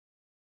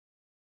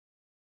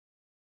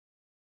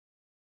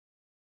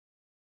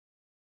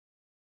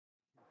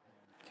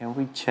Can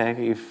we check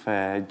if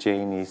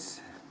Jane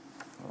is...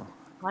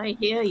 I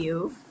hear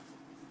you.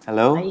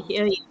 Hello? I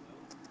hear you.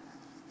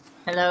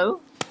 Hello?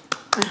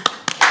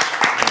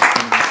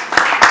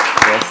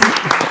 Yes.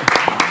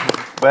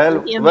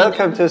 Well,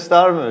 welcome to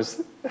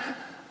Starmus.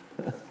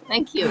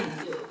 Thank you.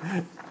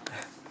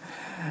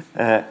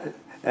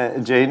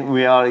 Jane,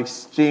 we are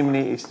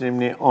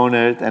extremely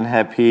honored and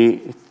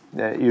happy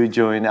that you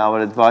joined our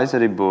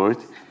advisory board,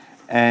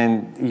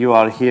 and you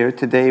are here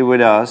today with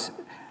us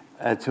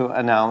to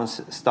announce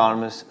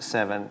Starmus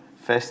VII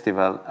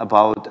Festival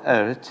about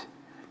Earth,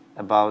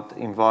 about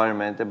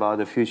environment, about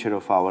the future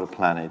of our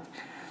planet.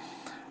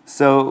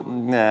 So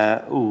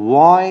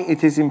why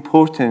it is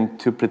important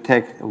to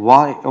protect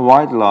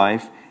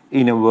wildlife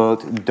in a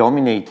world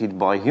dominated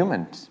by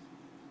humans?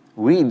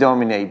 We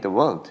dominate the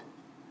world.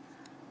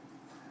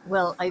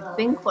 Well, I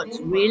think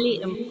what's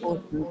really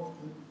important,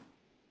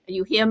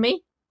 you hear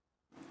me?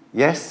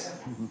 Yes.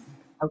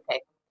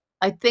 Okay.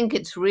 I think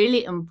it's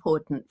really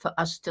important for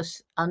us to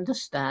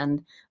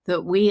understand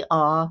that we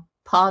are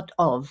part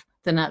of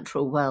the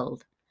natural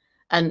world.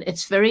 And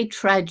it's very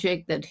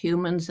tragic that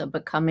humans are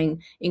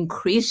becoming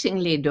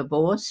increasingly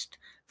divorced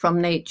from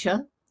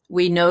nature.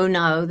 We know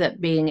now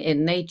that being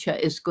in nature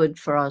is good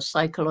for our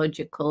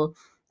psychological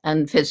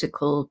and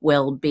physical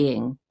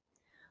well-being.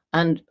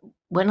 And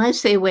when I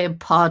say we're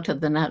part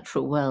of the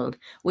natural world,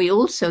 we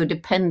also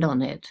depend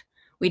on it.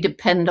 We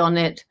depend on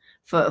it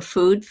for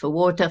food, for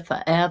water,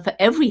 for air, for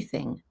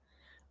everything.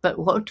 But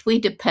what we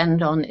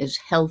depend on is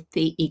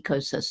healthy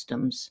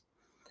ecosystems.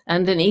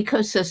 And an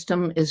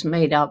ecosystem is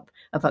made up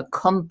of a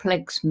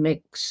complex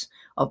mix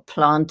of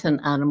plant and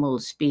animal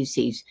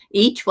species,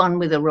 each one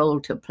with a role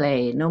to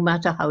play, no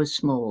matter how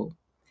small.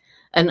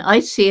 And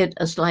I see it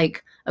as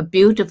like a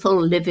beautiful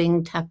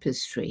living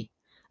tapestry.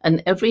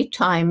 And every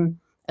time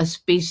a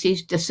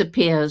species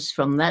disappears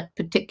from that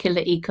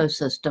particular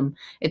ecosystem,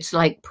 it's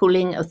like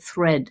pulling a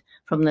thread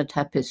from the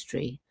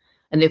tapestry.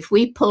 And if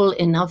we pull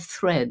enough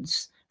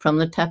threads from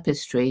the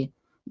tapestry,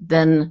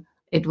 then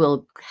it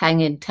will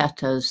hang in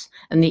tatters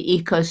and the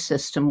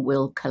ecosystem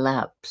will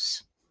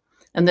collapse.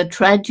 And the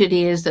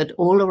tragedy is that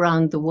all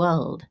around the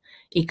world,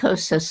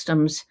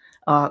 ecosystems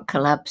are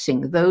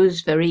collapsing,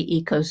 those very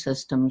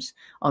ecosystems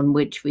on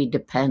which we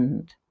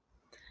depend.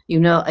 You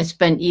know, I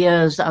spent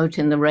years out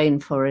in the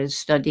rainforest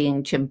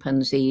studying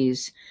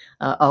chimpanzees,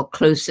 our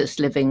closest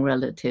living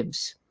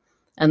relatives.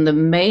 And the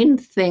main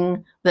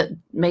thing that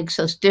makes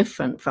us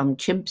different from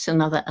chimps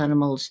and other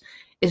animals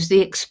is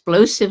the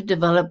explosive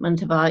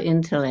development of our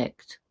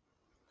intellect.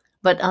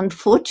 But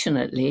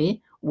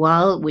unfortunately,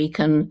 while we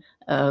can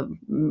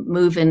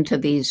move into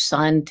these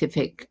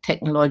scientific,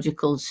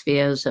 technological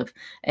spheres of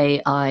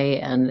AI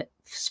and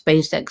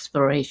space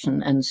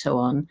exploration and so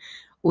on,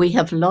 we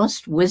have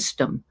lost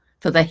wisdom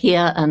for the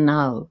here and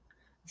now,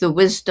 the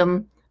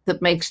wisdom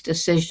that makes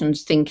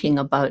decisions thinking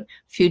about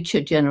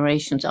future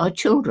generations, our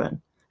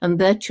children and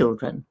their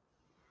children.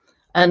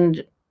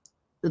 And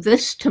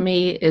this to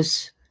me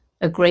is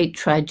a great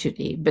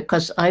tragedy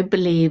because I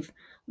believe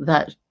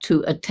that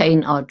to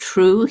attain our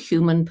true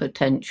human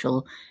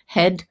potential,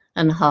 head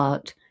and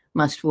heart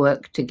must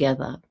work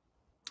together.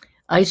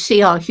 I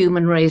see our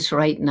human race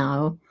right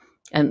now,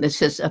 and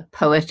this is a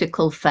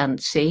poetical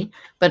fancy,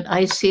 but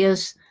I see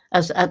us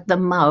as at the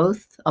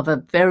mouth of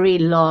a very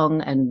long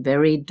and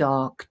very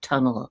dark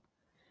tunnel.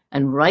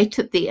 And right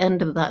at the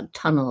end of that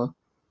tunnel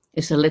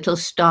is a little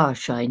star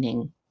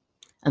shining.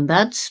 And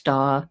that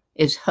star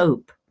is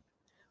hope.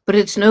 But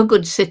it's no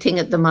good sitting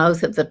at the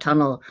mouth of the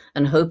tunnel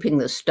and hoping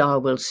the star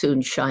will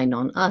soon shine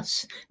on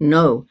us.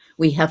 No,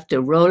 we have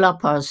to roll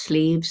up our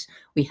sleeves.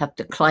 We have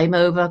to climb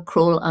over,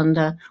 crawl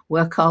under,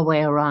 work our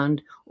way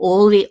around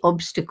all the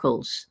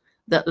obstacles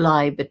that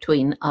lie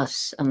between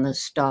us and the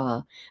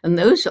star. And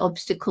those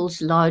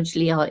obstacles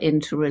largely are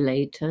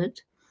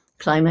interrelated: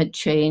 climate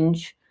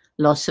change,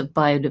 loss of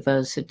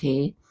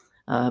biodiversity,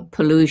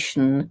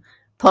 pollution,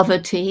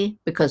 poverty,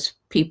 because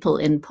people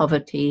in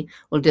poverty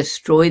will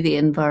destroy the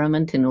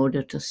environment in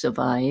order to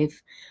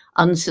survive,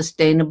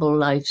 unsustainable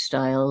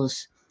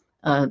lifestyles,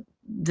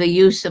 the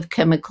use of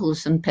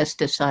chemicals and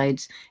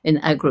pesticides in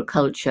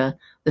agriculture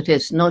that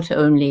is not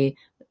only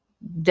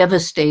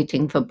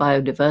devastating for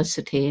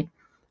biodiversity,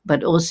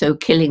 but also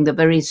killing the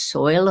very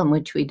soil on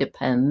which we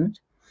depend.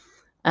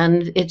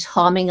 And it's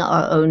harming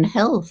our own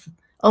health.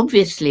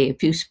 Obviously,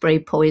 if you spray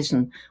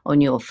poison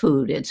on your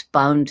food, it's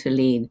bound to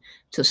lead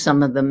to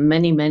some of the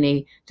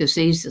many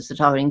diseases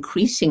that are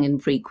increasing in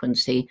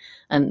frequency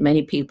and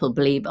many people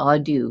believe are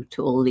due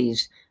to all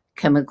these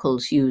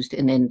chemicals used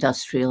in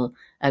industrial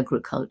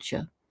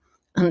agriculture.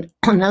 And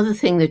another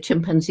thing the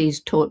chimpanzees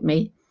taught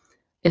me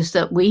is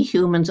that we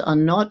humans are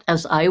not,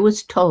 as I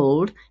was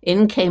told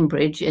in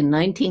Cambridge in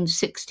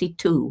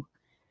 1962,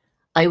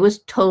 I was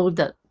told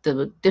that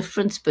the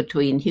difference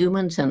between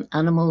humans and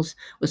animals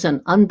was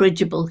an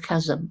unbridgeable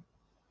chasm,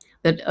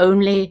 that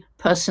only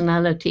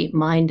personality,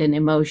 mind, and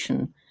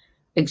emotion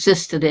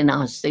existed in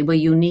us. They were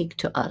unique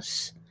to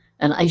us.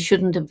 And I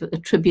shouldn't have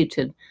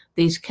attributed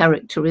these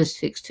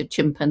characteristics to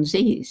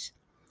chimpanzees.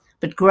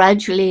 But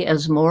gradually,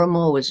 as more and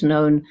more was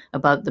known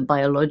about the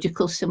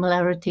biological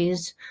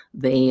similarities,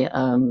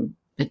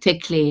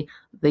 particularly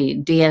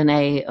the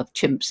DNA of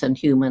chimps and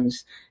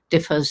humans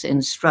differs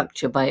in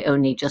structure by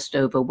only just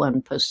over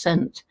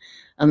 1%.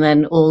 And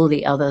then all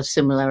the other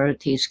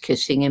similarities,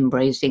 kissing,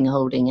 embracing,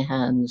 holding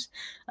hands,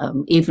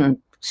 even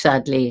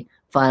sadly,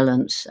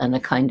 violence and a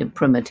kind of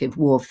primitive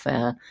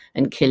warfare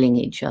and killing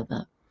each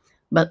other.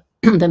 But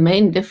the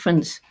main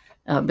difference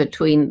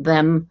between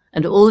them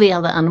and all the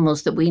other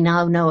animals that we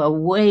now know are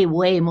way,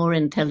 way more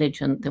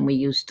intelligent than we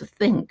used to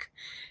think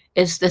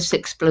is this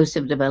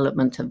explosive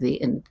development of the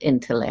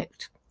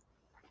intellect.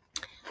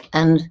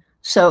 And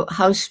so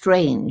how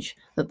strange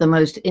that the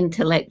most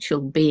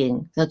intellectual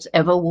being that's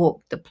ever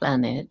walked the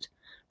planet,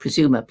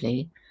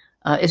 presumably,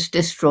 is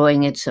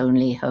destroying its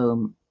only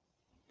home.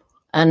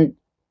 And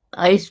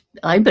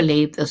I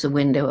believe there's a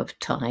window of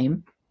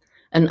time.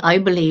 And I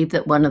believe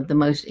that one of the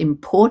most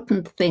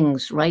important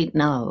things right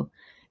now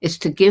is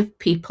to give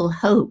people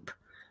hope.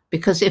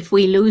 Because if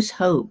we lose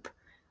hope,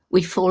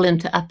 we fall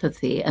into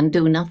apathy and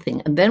do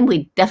nothing. And then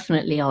we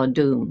definitely are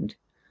doomed.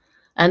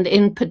 And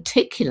in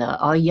particular,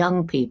 our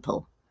young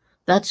people.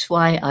 That's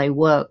why I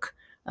work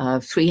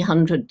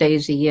 300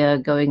 days a year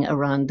going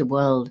around the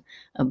world,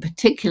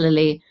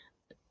 particularly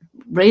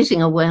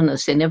raising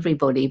awareness in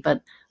everybody,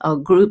 but our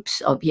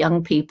groups of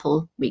young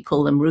people, we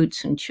call them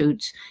Roots and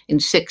Shoots, in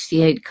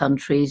 68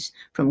 countries,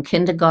 from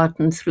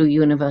kindergarten through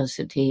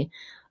university,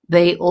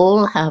 they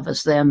all have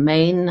as their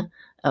main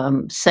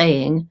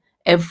saying,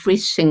 every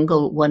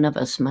single one of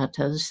us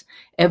matters,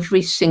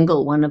 every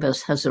single one of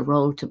us has a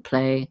role to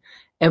play,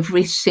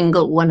 every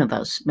single one of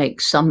us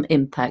makes some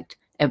impact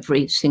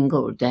every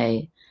single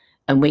day,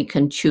 and we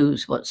can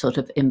choose what sort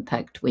of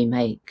impact we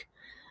make.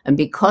 And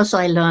because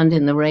I learned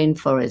in the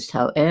rainforest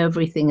how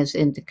everything is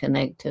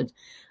interconnected,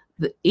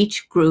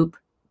 each group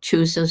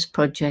chooses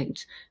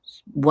projects,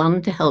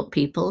 one to help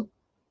people,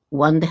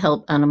 one to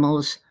help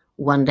animals,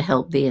 one to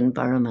help the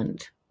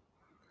environment.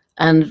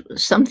 And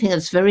something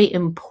that's very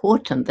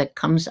important that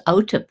comes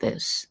out of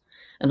this,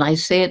 and I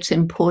say it's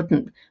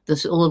important,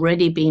 there's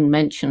already been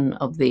mention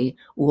of the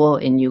war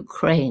in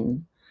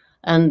Ukraine,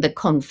 and the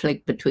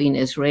conflict between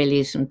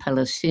Israelis and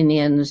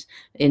Palestinians,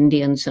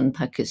 Indians and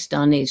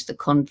Pakistanis, the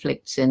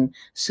conflicts in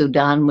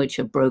Sudan, which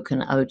have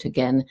broken out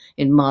again,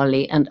 in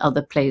Mali and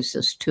other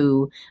places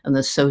too, and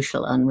the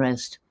social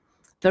unrest.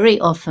 Very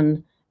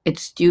often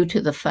it's due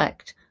to the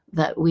fact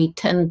that we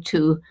tend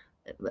to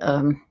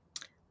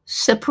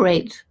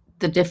separate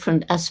the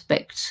different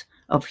aspects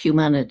of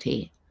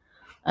humanity.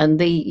 And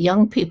the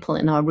young people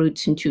in our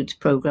Roots and Shoots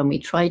program, we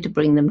try to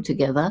bring them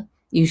together,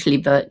 usually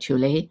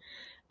virtually,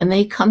 and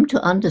they come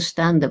to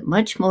understand that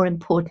much more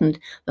important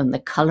than the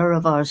color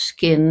of our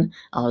skin,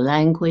 our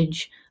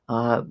language,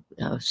 our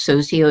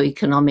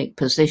socioeconomic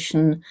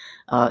position,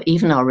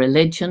 even our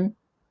religion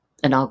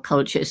and our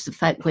culture is the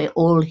fact we're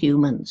all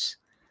humans.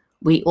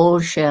 We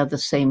all share the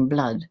same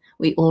blood.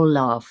 We all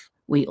laugh.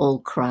 We all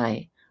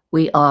cry.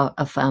 We are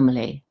a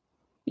family.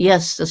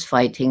 Yes, there's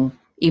fighting,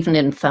 even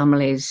in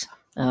families,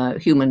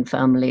 human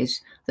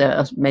families. There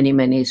are many,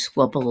 many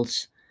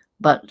squabbles,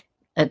 but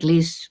at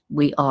least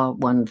we are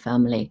one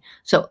family.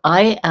 So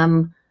I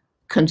am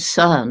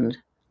concerned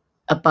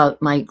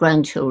about my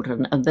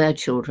grandchildren and their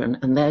children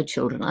and their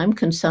children. I'm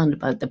concerned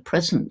about the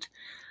present.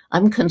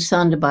 I'm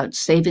concerned about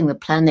saving the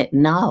planet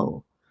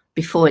now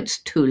before it's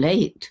too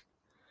late.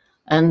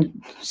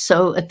 And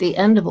so at the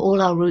end of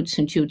all our Roots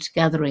and Shoots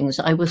gatherings,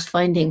 I was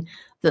finding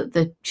that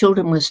the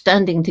children were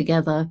standing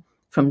together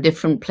from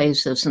different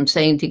places and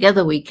saying,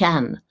 together we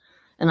can.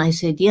 And I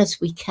said,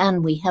 yes, we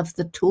can. We have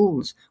the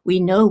tools. We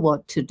know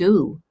what to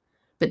do.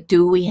 But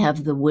do we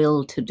have the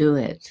will to do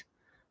it?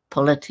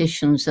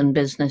 Politicians and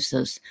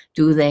businesses,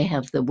 do they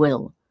have the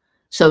will?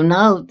 So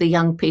now the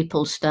young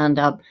people stand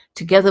up.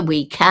 Together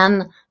we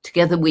can,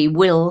 together we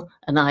will,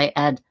 and I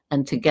add,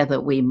 and together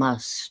we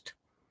must.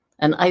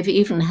 And I've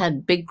even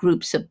had big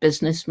groups of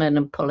businessmen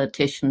and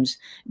politicians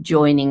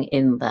joining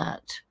in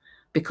that.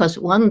 Because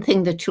one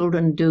thing the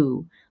children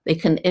do, they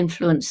can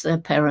influence their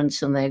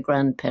parents and their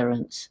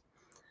grandparents.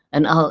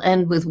 And I'll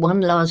end with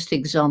one last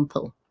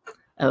example.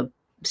 A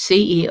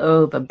CEO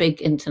of a big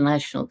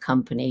international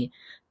company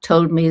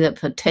told me that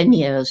for 10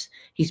 years,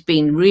 he's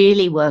been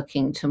really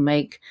working to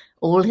make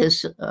all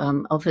his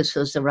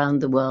officers around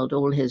the world,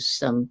 all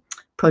his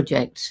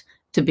projects,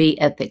 to be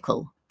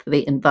ethical, for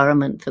the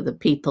environment, for the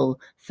people,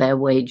 fair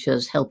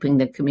wages, helping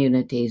the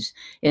communities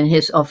in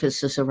his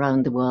offices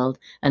around the world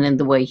and in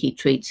the way he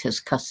treats his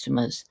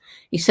customers.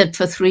 He said,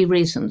 for 3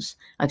 reasons.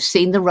 I've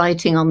seen the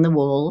writing on the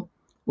wall.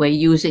 We're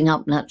using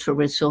up natural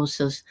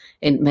resources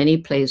in many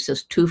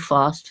places too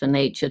fast for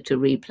nature to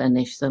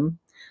replenish them.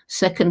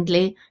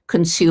 Secondly,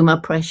 consumer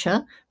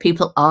pressure.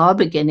 People are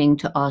beginning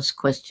to ask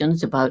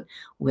questions about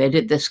where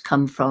did this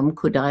come from?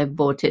 Could I have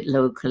bought it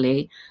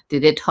locally?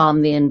 Did it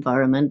harm the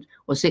environment?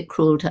 Was it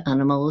cruel to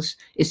animals?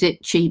 Is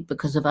it cheap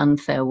because of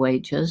unfair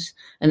wages?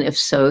 And if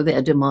so,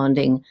 they're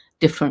demanding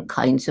different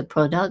kinds of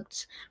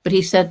products. But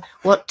he said,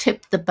 what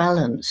tipped the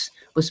balance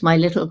was my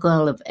little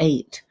girl of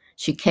 8.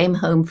 She came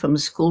home from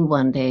school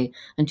one day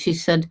and she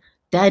said,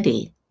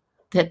 "Daddy,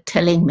 they're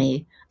telling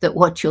me that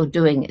what you're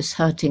doing is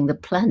hurting the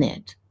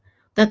planet."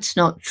 "That's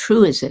not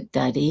true, is it,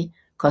 Daddy?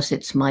 Because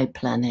it's my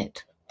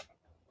planet."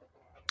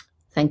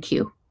 Thank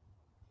you.